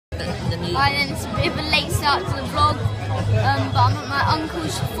Right then, it's a bit of a late start to the vlog, but I'm at my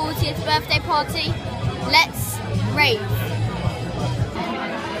uncle's 40th birthday party. Let's rave.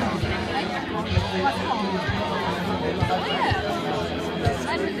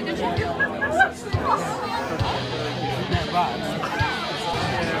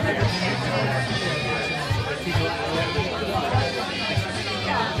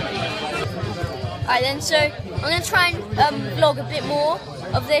 Alright then, so I'm going to try and vlog a bit more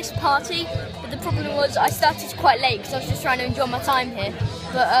of this party, but the problem was I started quite late because I was just trying to enjoy my time here.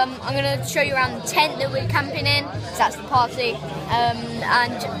 But I'm going to show you around the tent that we're camping in, so that's the party,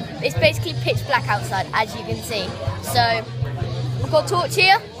 and it's basically pitch black outside, as you can see. So we've got a torch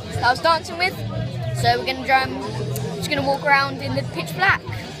here that I was dancing with, so we're going to just going to walk around in the pitch black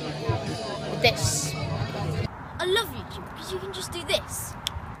with this. I love YouTube because you can just do this.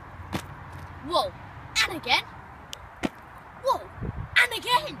 Whoa, and again. Whoa, and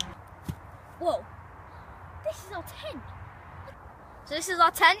again. Whoa, this is our tent. So this is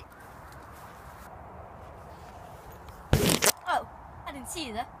our tent. Oh, I didn't see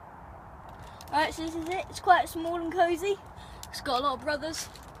you there. Alright, so this is it. It's quite small and cosy. It's got a lot of brothers.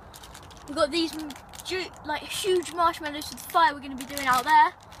 We've got these like huge marshmallows for the fire we're going to be doing out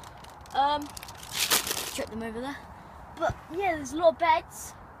there. Chuck them over there. But yeah, there's a lot of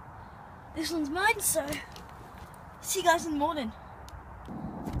beds. This one's mine, so see you guys in the morning.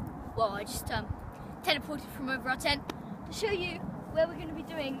 Well, I just teleported from over our tent to show you where we're going to be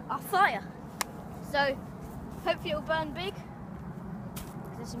doing our fire. So hopefully it'll burn big.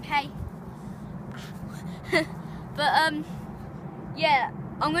 There's some hay. But yeah,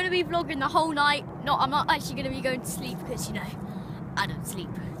 I'm going to be vlogging the whole night. I'm not actually going to be going to sleep because, you know, I don't sleep.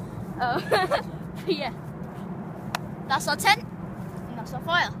 But yeah, that's our tent and that's our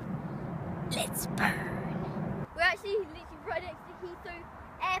fire. Let's burn. We're actually literally right next to Heathrow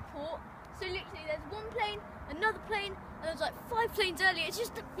Airport. So literally there's one plane, another plane, and there's like 5 planes earlier. It's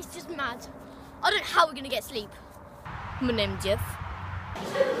just mad. I don't know how we're gonna get sleep. My name's Jeff.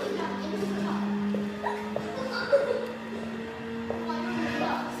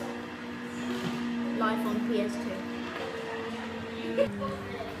 Live on PS2.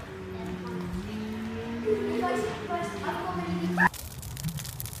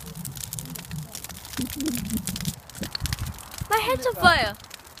 My head's on fire.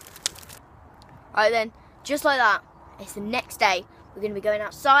 Alright then, just like that, it's the next day. We're going to be going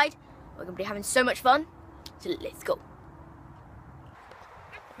outside. We're going to be having so much fun. So let's go.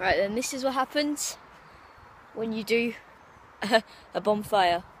 Right then, this is what happens when you do a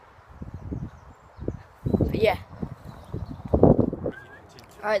bonfire. But yeah.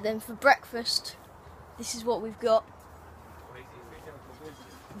 Alright then, for breakfast, this is what we've got.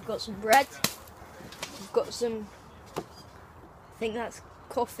 We've got some bread. We've got some, I think that's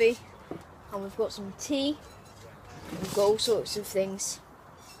coffee, and we've got some tea. We've got all sorts of things.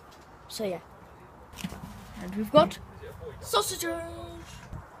 So yeah, and we've got sausages.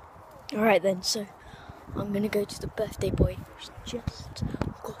 Alright then, so I'm gonna go to the birthday boy. Just,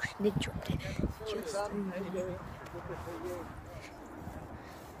 oh gosh, Nick dropped it. Just over there.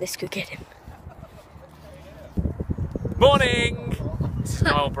 Let's go get him. Morning! This is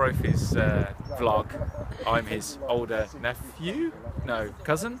Niall Brophy's vlog. I'm his older nephew? No,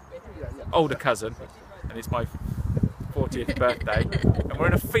 cousin? Older cousin. And it's my 40th birthday. And we're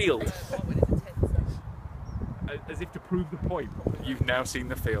in a field. As if to prove the point, you've now seen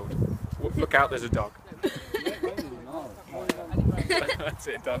the field. Look out, there's a dog. That's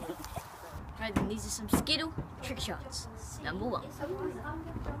it, done. Right then, these are some Skittle trick shots. Number 1.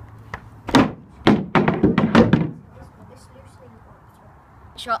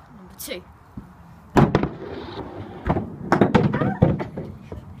 Shot number 2.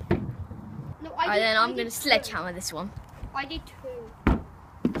 No, right then, I'm going to sledgehammer this one. I did 2.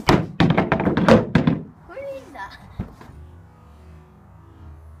 Where is that?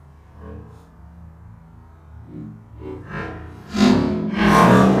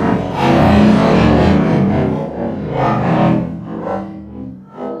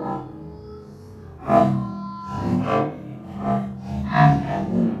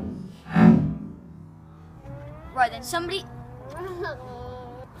 Right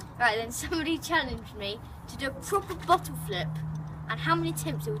then, somebody challenged me to do a proper bottle flip and how many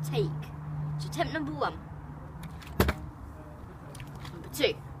attempts it would take. So attempt number 1. Number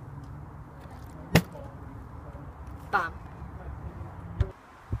 2. Bam.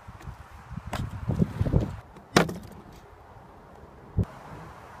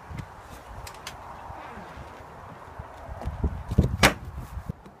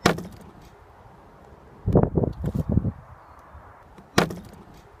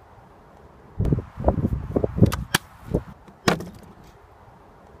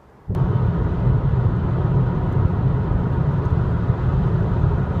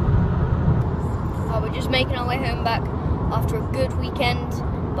 making our way home back after a good weekend.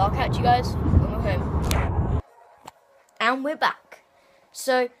 But I'll catch you guys when we're home. And we're back.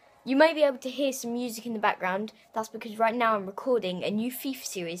 So you may be able to hear some music in the background. That's because right now I'm recording a new FIFA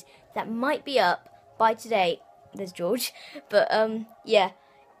series that might be up by today. There's George. But yeah,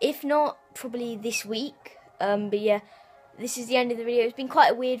 if not, probably this week. But yeah, this is the end of the video. It's been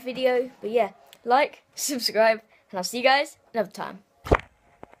quite a weird video. But yeah, like, subscribe, and I'll see you guys another time.